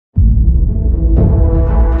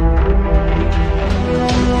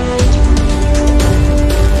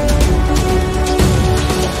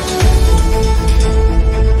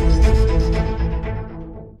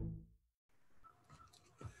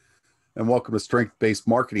welcome to Strength Based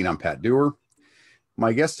Marketing. I'm Pat Dewar.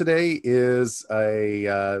 My guest today is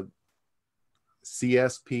a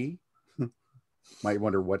CSP. Might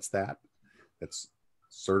wonder what's that? That's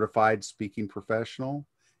Certified Speaking Professional,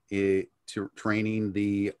 training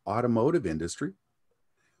the automotive industry,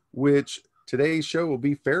 which today's show will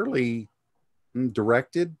be fairly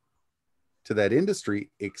directed to that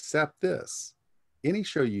industry, except this. Any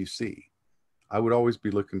show you see, I would always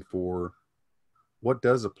be looking for what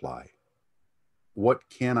does apply? What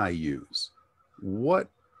can I use? What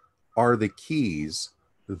are the keys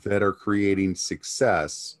that are creating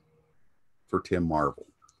success for Tim Marvel?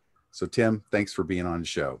 So Tim, thanks for being on the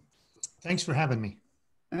show. Thanks for having me.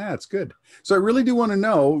 That's good. So I really do want to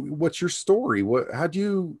know, what's your story? How'd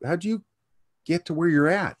you get to where you're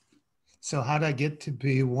at? So how'd I get to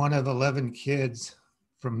be one of 11 kids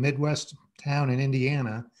from Midwest town in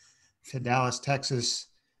Indiana to Dallas, Texas,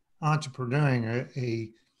 entrepreneuring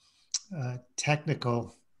a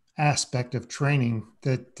technical aspect of training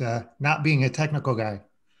that not being a technical guy.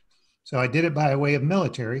 So I did it by way of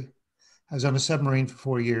military. I was on a submarine for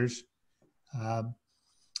 4 years.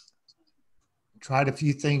 Tried a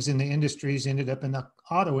few things in the industries, ended up in the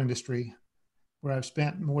auto industry where I've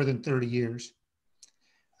spent more than 30 years.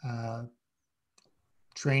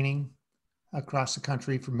 Training across the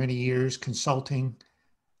country for many years, consulting.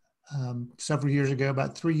 Several years ago,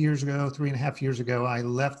 about 3 years ago, 3.5 years ago, I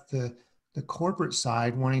left the corporate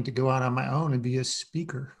side wanting to go out on my own and be a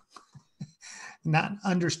speaker. Not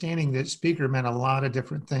understanding that speaker meant a lot of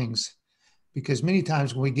different things. Because many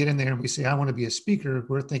times when we get in there and we say, I want to be a speaker,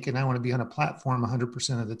 we're thinking I want to be on a platform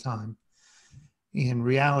 100% of the time. And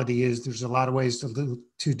reality is there's a lot of ways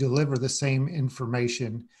to deliver the same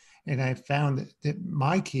information. And I found that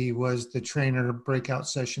my key was the trainer, breakout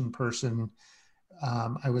session person.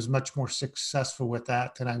 I was much more successful with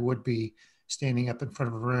that than I would be standing up in front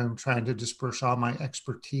of a room trying to disperse all my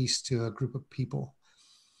expertise to a group of people.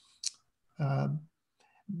 But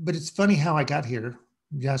it's funny how I got here.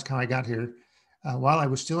 You ask how I got here. While I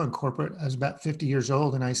was still in corporate, I was about 50 years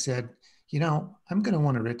old, and I said, I'm going to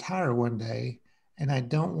want to retire one day, and I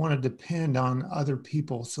don't want to depend on other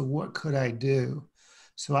people. So what could I do?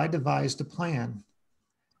 So I devised a plan.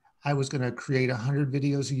 I was going to create 100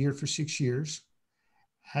 videos a year for 6 years.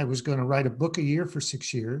 I was going to write a book a year for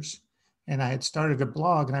 6 years. And I had started a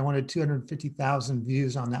blog, and I wanted 250,000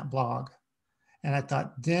 views on that blog. And I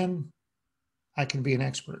thought, then I can be an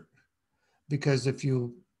expert. Because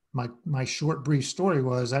my short, brief story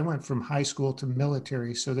was I went from high school to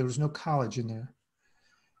military, so there was no college in there.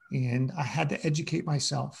 And I had to educate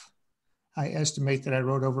myself. I estimate that I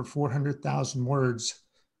wrote over 400,000 words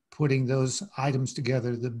putting those items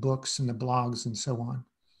together, the books and the blogs and so on.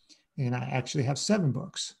 And I actually have 7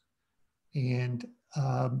 books. And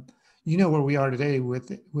where we are today with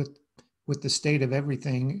the state of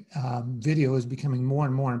everything, video is becoming more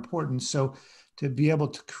and more important. So to be able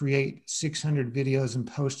to create 600 videos and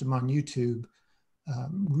post them on YouTube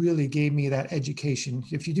really gave me that education.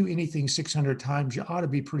 If you do anything 600 times, you ought to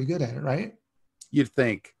be pretty good at it, right? You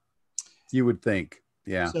would think.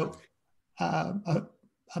 Yeah. So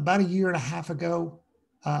about a year and a half ago,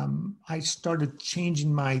 I started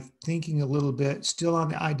changing my thinking a little bit, still on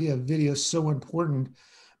the idea of video is so important,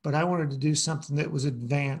 but I wanted to do something that was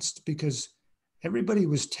advanced because everybody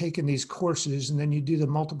was taking these courses, and then you do the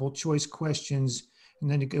multiple choice questions, and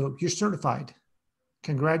then you go, you're certified.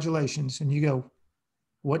 Congratulations. And you go,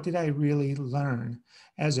 what did I really learn?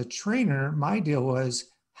 As a trainer, my deal was,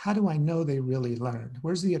 how do I know they really learned?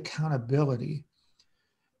 Where's the accountability?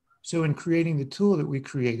 So in creating the tool that we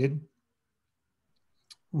created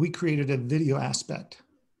a video aspect.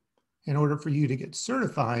 In order for you to get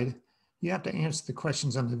certified, you have to answer the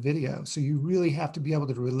questions on the video. So you really have to be able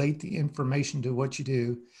to relate the information to what you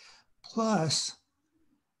do. Plus,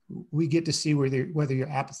 we get to see whether you're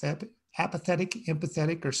apathetic,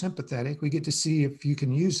 empathetic, or sympathetic. We get to see if you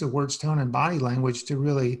can use the words, tone, and body language to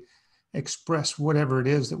really express whatever it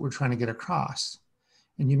is that we're trying to get across.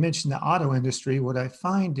 And you mentioned the auto industry. What I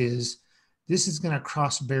find is this is going to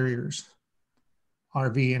cross barriers.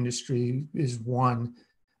 RV industry is one.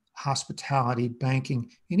 Hospitality,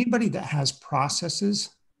 banking, anybody that has processes.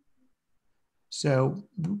 So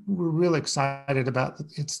we're really excited about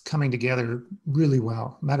it's coming together really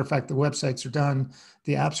well. Matter of fact, the websites are done.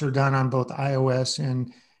 The apps are done on both iOS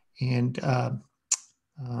and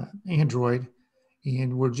Android.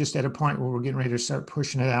 And we're just at a point where we're getting ready to start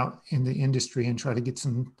pushing it out in the industry and try to get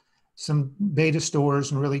some beta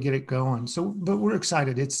stores and really get it going. So, but we're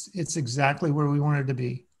excited. It's exactly where we wanted to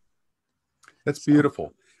be. That's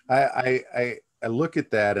beautiful. I look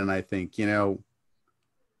at that and I think,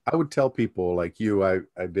 I would tell people like you,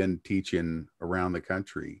 I've been teaching around the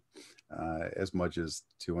country as much as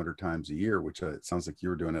 200 times a year, which it sounds like you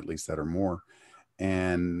were doing at least that or more.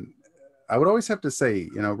 And I would always have to say,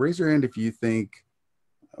 raise your hand if you think,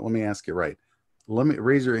 let me ask it right. Let me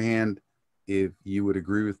raise your hand if you would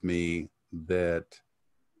agree with me that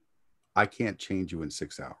I can't change you in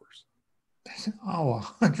 6 hours.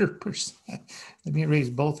 Oh, 100%. Let me raise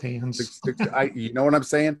both hands. You know what I'm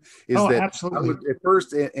saying? Is that absolutely. I would at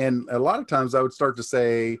first, and a lot of times I would start to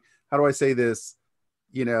say, how do I say this?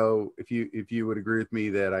 If you would agree with me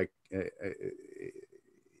that I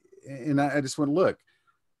just want to look,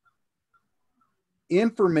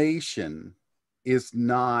 information is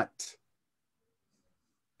not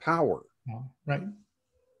power. Oh, right.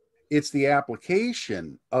 It's the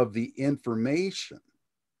application of the information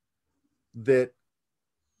that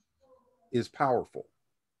is powerful.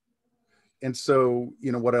 And so,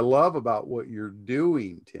 what I love about what you're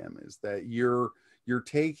doing, Tim, is that you're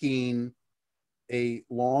taking a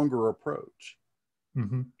longer approach.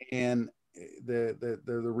 Mm-hmm. And the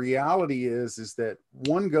reality is that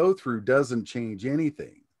one go through doesn't change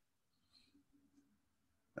anything.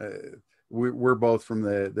 We're both from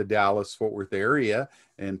the Dallas Fort Worth area.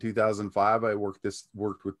 In 2005, I worked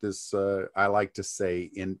with this I like to say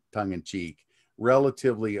in tongue in cheek,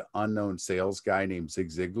 relatively unknown sales guy named Zig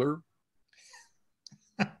Ziglar.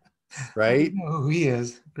 Right? I know who he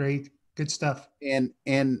is. Great, good stuff. And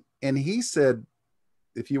he said,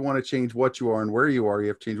 if you want to change what you are and where you are, you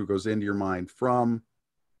have to change what goes into your mind from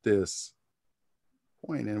this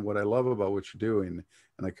point. And what I love about what you're doing,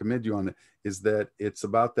 and I commend you on it, is that it's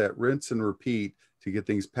about that rinse and repeat to get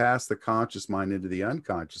things past the conscious mind into the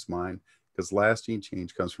unconscious mind, because lasting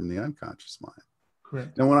change comes from the unconscious mind.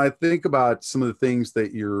 Correct. And when I think about some of the things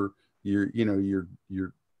that you're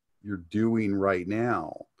doing right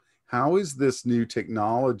now, how is this new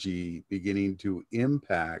technology beginning to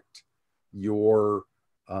impact your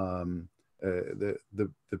the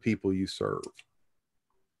people you serve?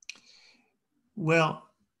 Well,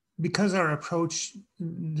 because our approach,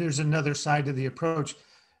 there's another side to the approach.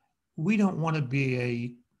 We don't want to be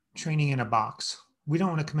a training in a box. We don't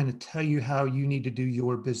want to come in and tell you how you need to do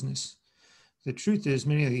your business. The truth is,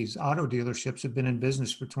 many of these auto dealerships have been in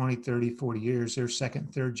business for 20, 30, 40 years. They're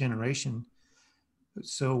second, third generation.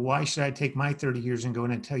 So why should I take my 30 years and go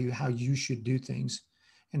in and tell you how you should do things?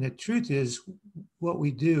 And the truth is, what we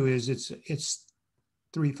do is it's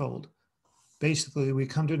threefold. Basically, we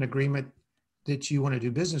come to an agreement that you want to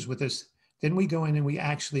do business with us. Then we go in and we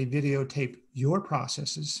actually videotape your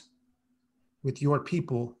processes with your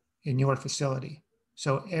people in your facility.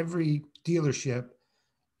 So every dealership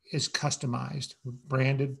is customized,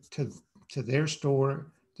 branded to their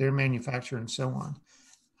store, their manufacturer, and so on.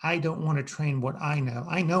 I don't want to train what I know.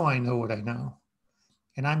 I know what I know.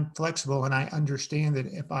 And I'm flexible, and I understand that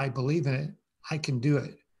if I believe in it, I can do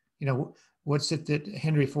it. What's it that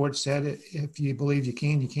Henry Ford said? If you believe you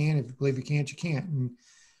can, you can. If you believe you can't, you can't. And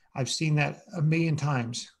I've seen that a million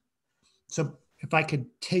times. So if I could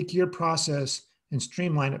take your process and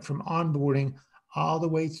streamline it from onboarding all the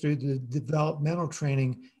way through the developmental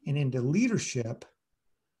training and into leadership,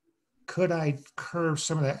 could I curb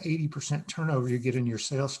some of that 80% turnover you get in your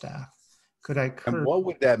sales staff? Could I curb? And what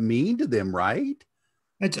would that mean to them, right?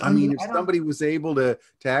 I mean, if somebody was able to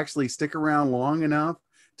actually stick around long enough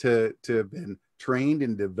to have been trained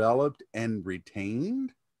and developed and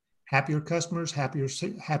retained. Happier customers,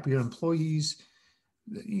 happier employees.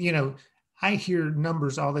 I hear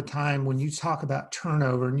numbers all the time when you talk about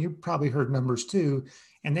turnover, and you've probably heard numbers too,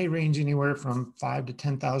 and they range anywhere from $5,000 to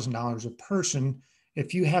 $10,000 a person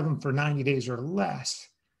if you have them for 90 days or less.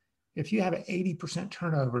 If you have an 80%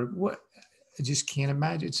 turnover, I just can't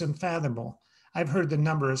imagine. It's unfathomable. I've heard the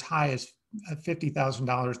number as high as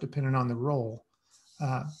 $50,000 depending on the role.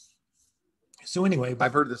 So anyway,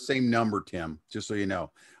 I've heard the same number, Tim, just so you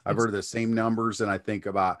know. I've heard the same numbers, and I think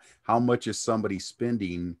about how much is somebody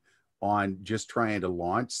spending on just trying to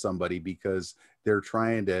launch somebody because they're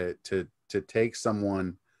trying to take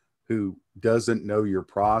someone who doesn't know your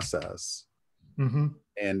process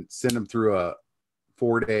and send them through a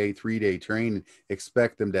 4-day, 3-day training,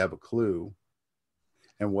 expect them to have a clue.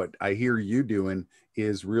 And what I hear you doing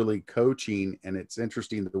is really coaching. And it's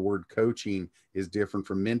interesting that the word coaching is different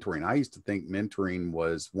from mentoring. I used to think mentoring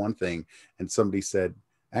was one thing. And somebody said,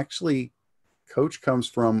 actually, coach comes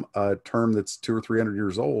from a term that's 200 or 300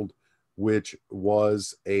 years old, which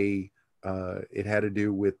was it had to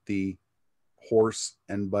do with the horse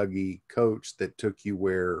and buggy coach that took you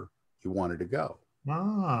where you wanted to go.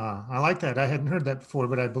 Ah, I like that. I hadn't heard that before,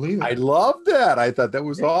 but I believe it. I love that. I thought that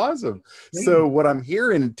was awesome. So what I'm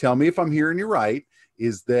hearing, and tell me if I'm hearing you right,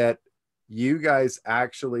 is that you guys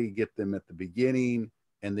actually get them at the beginning,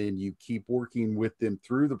 and then you keep working with them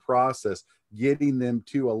through the process, getting them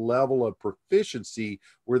to a level of proficiency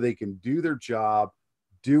where they can do their job,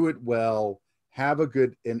 do it well, have a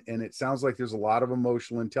good, and it sounds like there's a lot of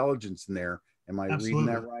emotional intelligence in there. Am I reading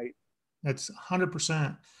Absolutely. that right? That's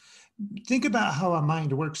 100%. Think about how a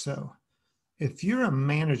mind works, though. If you're a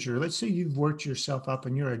manager, let's say you've worked yourself up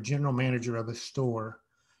and you're a general manager of a store,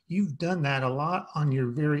 you've done that a lot on your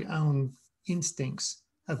very own instincts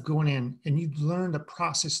of going in, and you've learned a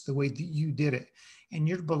process the way that you did it. And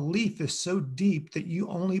your belief is so deep that you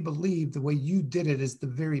only believe the way you did it is the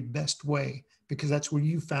very best way because that's where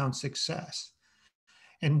you found success.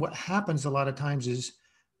 And what happens a lot of times is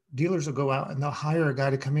dealers will go out and they'll hire a guy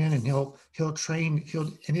to come in and he'll train,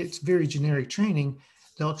 and it's very generic training.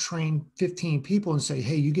 They'll train 15 people and say,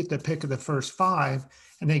 hey, you get the pick of the first 5.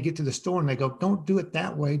 And they get to the store and they go, don't do it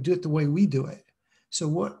that way, do it the way we do it. So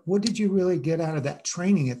what did you really get out of that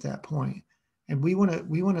training at that point? And we want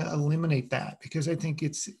to eliminate that, because I think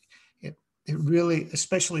it really,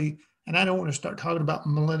 especially, and I don't want to start talking about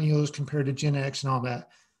millennials compared to Gen X and all that.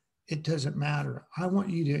 It doesn't matter. I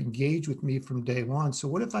want you to engage with me from day one. So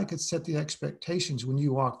what if I could set the expectations when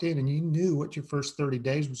you walked in and you knew what your first 30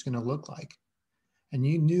 days was going to look like, and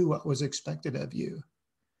you knew what was expected of you,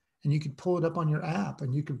 and you could pull it up on your app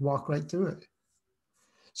and you could walk right through it.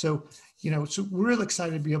 So, so we're real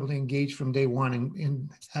excited to be able to engage from day one. And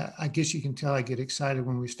I guess you can tell I get excited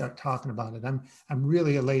when we start talking about it. I'm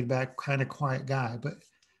really a laid back, kind of quiet guy, but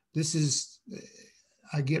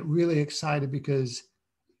I get really excited because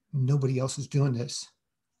nobody else is doing this.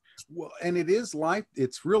 Well, and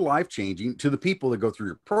it's real life changing to the people that go through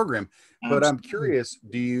your program. But I'm curious,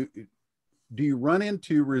 do you run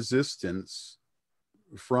into resistance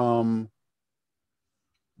from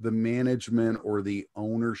the management or the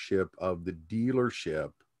ownership of the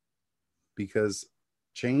dealership? Because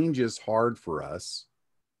change is hard for us,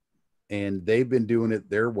 and they've been doing it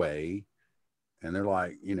their way, and they're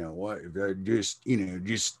like, what,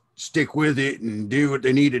 just stick with it and do what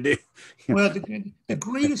they need to do. Well, the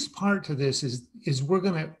greatest part to this is we're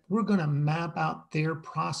gonna map out their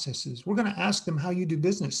processes. We're gonna ask them how you do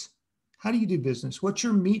business. How do you do business? What's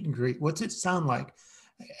your meet and greet? What's it sound like?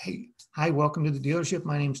 Hey, hi, welcome to the dealership.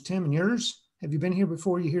 My name's Tim, and yours? Have you been here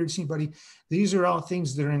before? You here to see anybody? These are all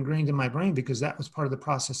things that are ingrained in my brain because that was part of the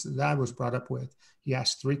process that I was brought up with. You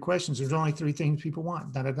ask 3 questions. There's only 3 things people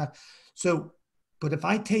want. Da, da, da. So, but if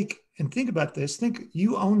I take and think about this, think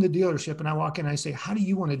you own the dealership, and I walk in and I say, how do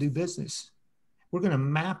you want to do business? We're going to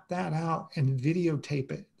map that out and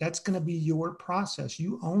videotape it. That's going to be your process.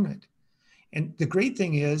 You own it. And the great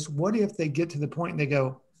thing is, what if they get to the point and they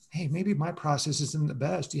go, hey, maybe my process isn't the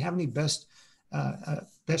best. Do you have any best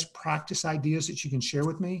practice ideas that you can share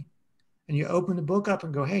with me? And you open the book up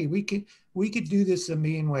and go, hey, we could do this a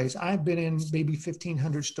million ways. I've been in maybe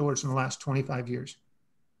 1,500 stores in the last 25 years.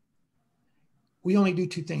 We only do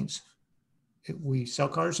 2 things. We sell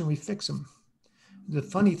cars and we fix them. The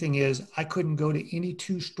funny thing is, I couldn't go to any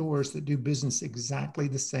 2 stores that do business exactly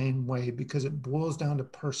the same way because it boils down to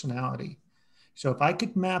personality. So if I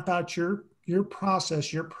could map out your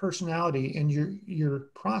process, your personality, and your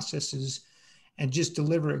processes, and just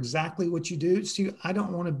deliver exactly what you do. See, I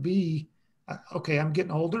don't want to be, okay, I'm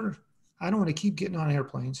getting older. I don't want to keep getting on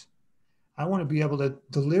airplanes. I want to be able to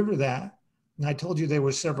deliver that. And I told you there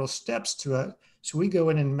were several steps to it. So we go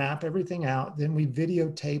in and map everything out. Then we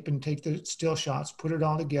videotape and take the still shots, put it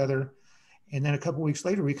all together. And then a couple of weeks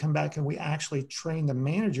later, we come back and we actually train the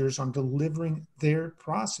managers on delivering their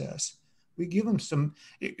process. We give them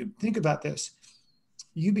think about this.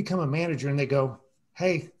 You become a manager and they go,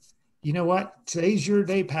 hey, you know what? Today's your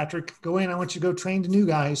day, Patrick. Go in. I want you to go train the new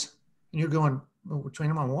guys. And you're going, well, we'll train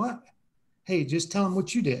them on what? Hey, just tell them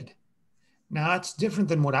what you did. Now, it's different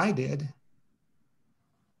than what I did,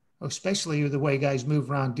 especially the way guys move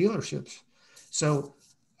around dealerships. So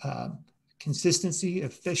consistency,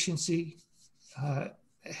 efficiency,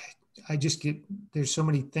 there's so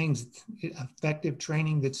many things, effective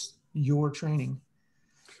training that's your training.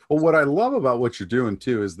 Well, what I love about what you're doing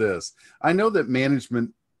too is this. I know that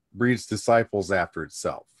management breeds disciples after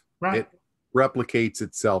itself. Right. It replicates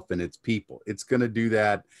itself in its people. It's going to do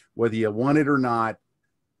that whether you want it or not.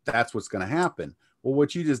 That's what's going to happen. Well,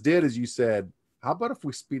 what you just did is you said, how about if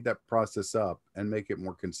we speed that process up and make it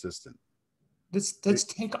more consistent? Let's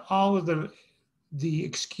take all of the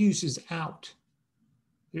excuses out.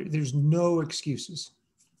 There's no excuses.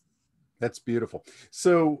 That's beautiful.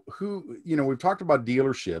 So we've talked about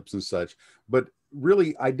dealerships and such, but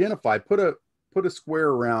really identify, put a square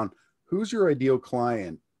around who's your ideal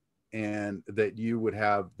client and that you would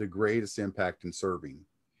have the greatest impact in serving?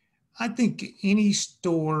 I think any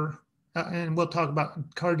store, and we'll talk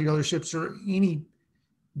about car dealerships or any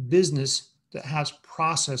business that has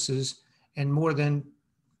processes and more than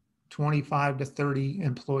 25 to 30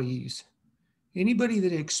 employees. Anybody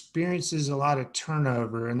that experiences a lot of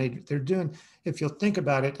turnover and they're doing, if you'll think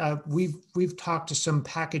about it, we've talked to some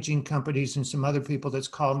packaging companies and some other people that's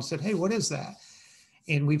called and said, hey, what is that?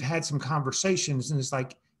 And we've had some conversations, and it's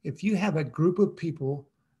like, if you have a group of people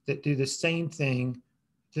that do the same thing,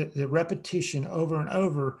 the repetition over and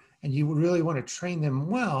over, and you really want to train them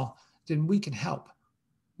well, then we can help.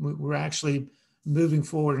 We're actually moving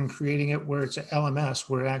forward and creating it where it's an LMS,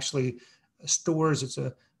 where it actually stores, it's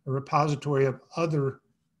a repository of other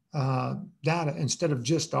data instead of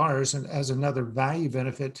just ours, and as another value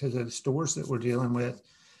benefit to the stores that we're dealing with.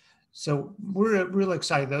 So we're really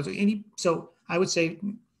excited. So I would say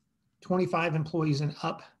 25 employees and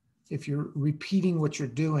up, if you're repeating what you're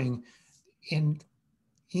doing in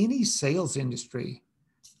any sales industry,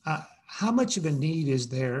 how much of a need is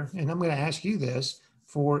there? And I'm going to ask you this,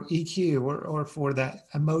 for EQ or for that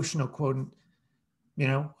emotional quotient,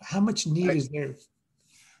 how much need is there?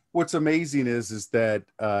 What's amazing is that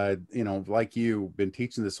like you've been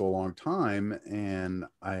teaching this a long time, and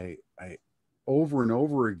I over and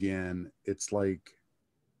over again, it's like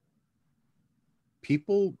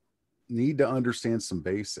people need to understand some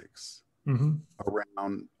basics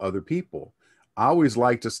around other people. I always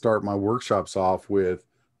like to start my workshops off with,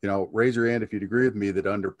 raise your hand if you'd agree with me that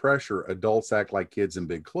under pressure, adults act like kids in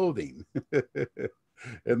big clothing.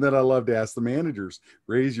 And then I love to ask the managers,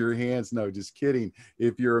 raise your hands. No, just kidding.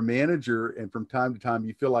 If you're a manager and from time to time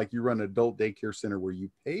you feel like you run an adult daycare center where you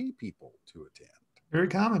pay people to attend. Very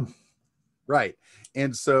common. Right.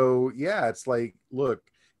 And so, yeah, it's like, look,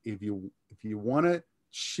 if you want to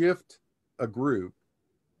shift a group,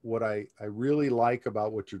 what I really like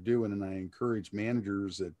about what you're doing, and I encourage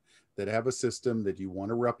managers that have a system that you want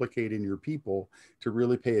to replicate in your people to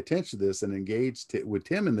really pay attention to this and engage with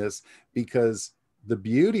Tim in this, because the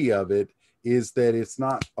beauty of it is that it's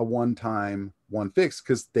not a one-time, one fix,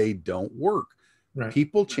 because they don't work. Right.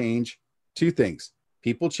 People change. Two things.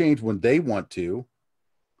 People change when they want to,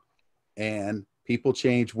 and people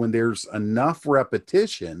change when there's enough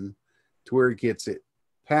repetition to where it gets it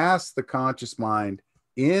past the conscious mind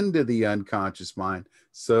into the unconscious mind,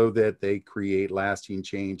 so that they create lasting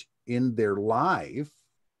change in their life.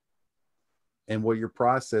 And what your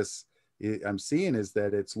process I'm seeing is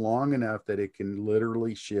that it's long enough that it can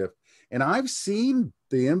literally shift. And I've seen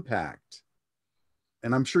the impact,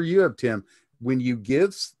 and I'm sure you have, Tim, when you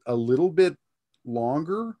give a little bit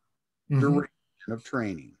longer duration of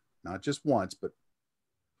training, not just once, but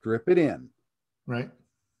drip it in. Right.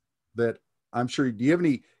 That I'm sure, do you have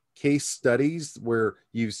any case studies where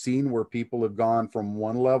you've seen where people have gone from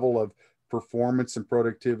one level of performance and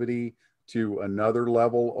productivity to another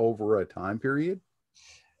level over a time period?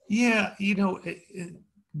 Yeah,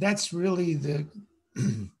 that's really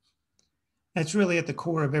that's really at the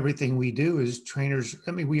core of everything we do as trainers.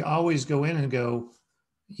 I mean, we always go in and go,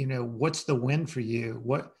 what's the win for you?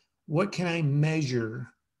 What can I measure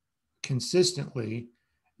consistently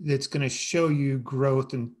that's going to show you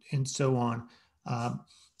growth and so on?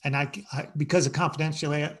 And I because of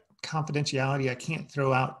confidentiality, I can't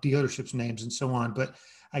throw out dealerships names and so on, but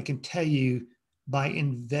I can tell you, by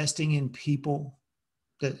investing in people,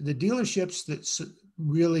 the dealerships that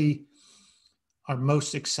really are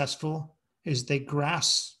most successful is they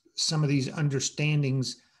grasp some of these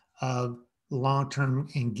understandings of long-term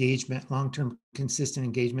engagement, long-term consistent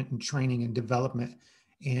engagement and training and development,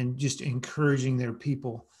 and just encouraging their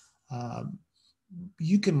people.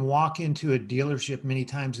 You can walk into a dealership many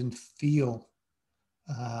times and feel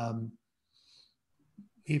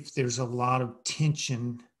if there's a lot of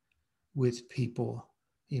tension with people.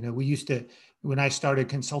 We used to, when I started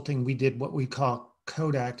consulting, we did what we call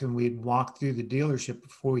Kodak, and we'd walk through the dealership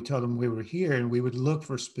before we told them we were here, and we would look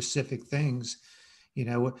for specific things.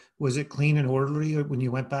 Was it clean and orderly when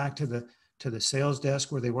you went back to the sales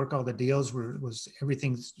desk where they work all the deals? Was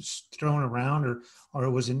everything thrown around, or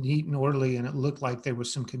was it neat and orderly and it looked like there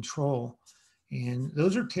was some control? And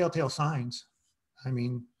those are telltale signs. I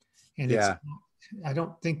mean, and Yeah. I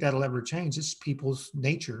don't think that'll ever change. It's people's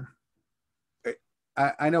nature.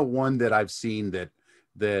 I know one that I've seen that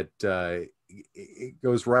it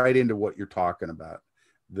goes right into what you're talking about.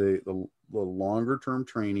 The longer term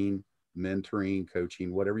training, mentoring,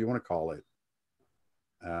 coaching, whatever you want to call it.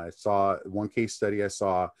 I saw one case study I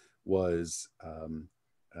saw was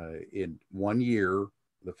in 1 year,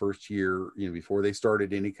 the first year, before they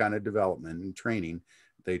started any kind of development and training,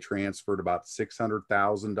 they transferred about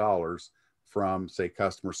 $600,000 from, say,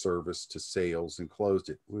 customer service to sales and closed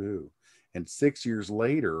it. Woo. And 6 years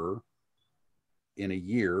later, in a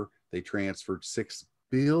year, they transferred $6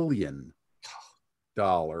 billion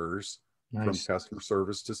from Nice. customer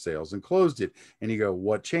service to sales and closed it. And you go,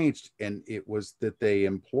 what changed? And it was that they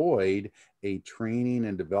employed a training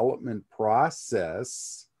and development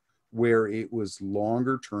process where it was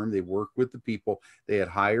longer term. They worked with the people. They had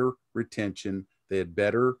higher retention. They had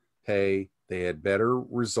better pay. They had better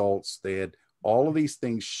results. They had all of these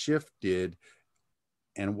things shifted.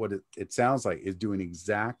 And what it sounds like is doing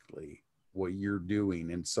exactly what you're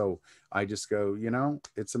doing. And so I just go,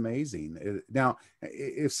 it's amazing. Now,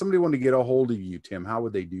 if somebody wanted to get a hold of you, Tim, how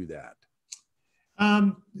would they do that?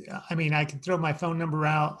 I mean, I can throw my phone number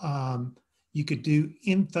out. You could do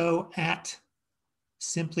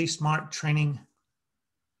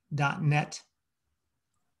info@simplysmarttraining.net.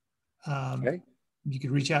 Okay. You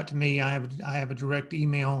could reach out to me. I have a direct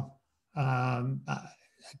email. Probably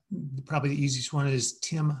the easiest one is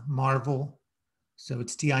Tim Marvel. So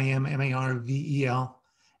it's TIMMARVEL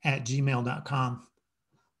 @gmail.com.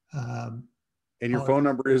 And your phone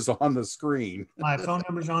number is on the screen. My phone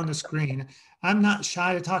number is on the screen. I'm not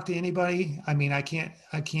shy to talk to anybody. I mean, I can't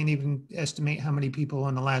even estimate how many people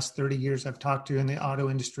in the last 30 years I've talked to in the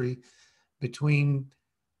auto industry, between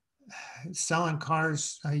selling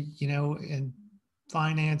cars, and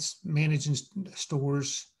finance, managing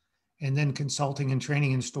stores, and then consulting and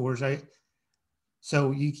training in stores.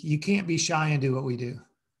 So you can't be shy and do what we do.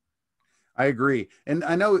 I agree. And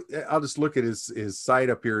I know, I'll just look at his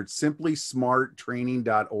site up here. It's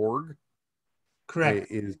simplysmarttraining.org.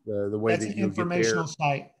 Correct. Is the way That's that an you'll get there. informational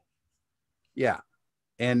site. Yeah.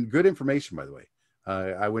 And good information, by the way.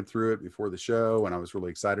 I went through it before the show and I was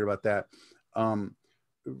really excited about that.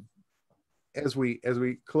 As we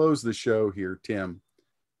close the show here, Tim,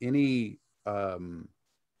 any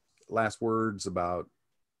last words about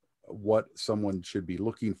what someone should be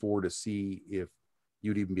looking for to see if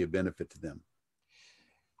you'd even be a benefit to them?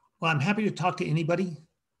 Well, I'm happy to talk to anybody.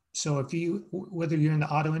 So whether you're in the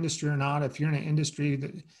auto industry or not, if you're in an industry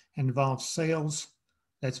that involves sales,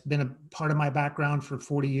 that's been a part of my background for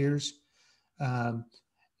 40 years.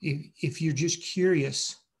 If you're just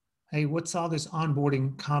curious, hey, what's all this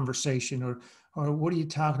onboarding conversation, or what are you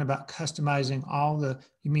talking about customizing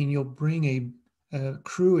you mean you'll bring a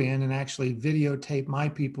crew in and actually videotape my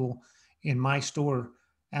people in my store?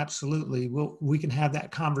 Absolutely. We can have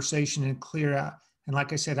that conversation and clear out. And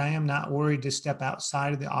like I said, I am not worried to step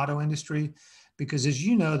outside of the auto industry, because as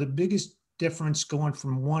you know, the biggest difference going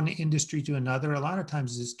from one industry to another, a lot of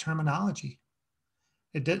times, is terminology.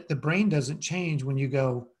 The brain doesn't change when you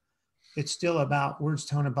go. It's still about words,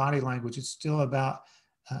 tone, and body language. It's still about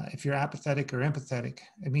if you're apathetic or empathetic.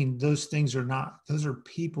 I mean, those are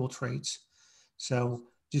people traits. So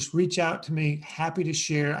just reach out to me. Happy to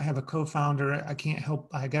share. I have a co-founder. I can't help.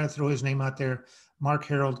 I got to throw his name out there, Mark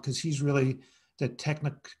Harold, because he's really the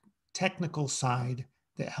technical side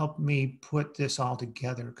that helped me put this all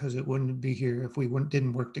together, because it wouldn't be here if we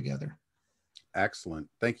didn't work together. Excellent.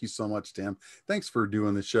 Thank you so much, Tim. Thanks for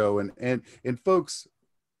doing the show. And folks,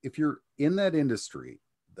 if you're in that industry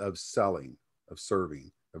of selling, of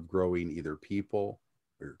serving, of growing either people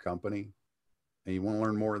or your company, and you want to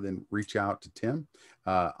learn more, then reach out to Tim.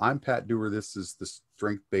 I'm Pat Dewar. This is the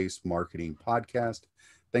Strength Based Marketing Podcast.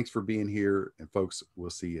 Thanks for being here. And folks, we'll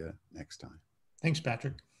see you next time. Thanks,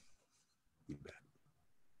 Patrick. You bet.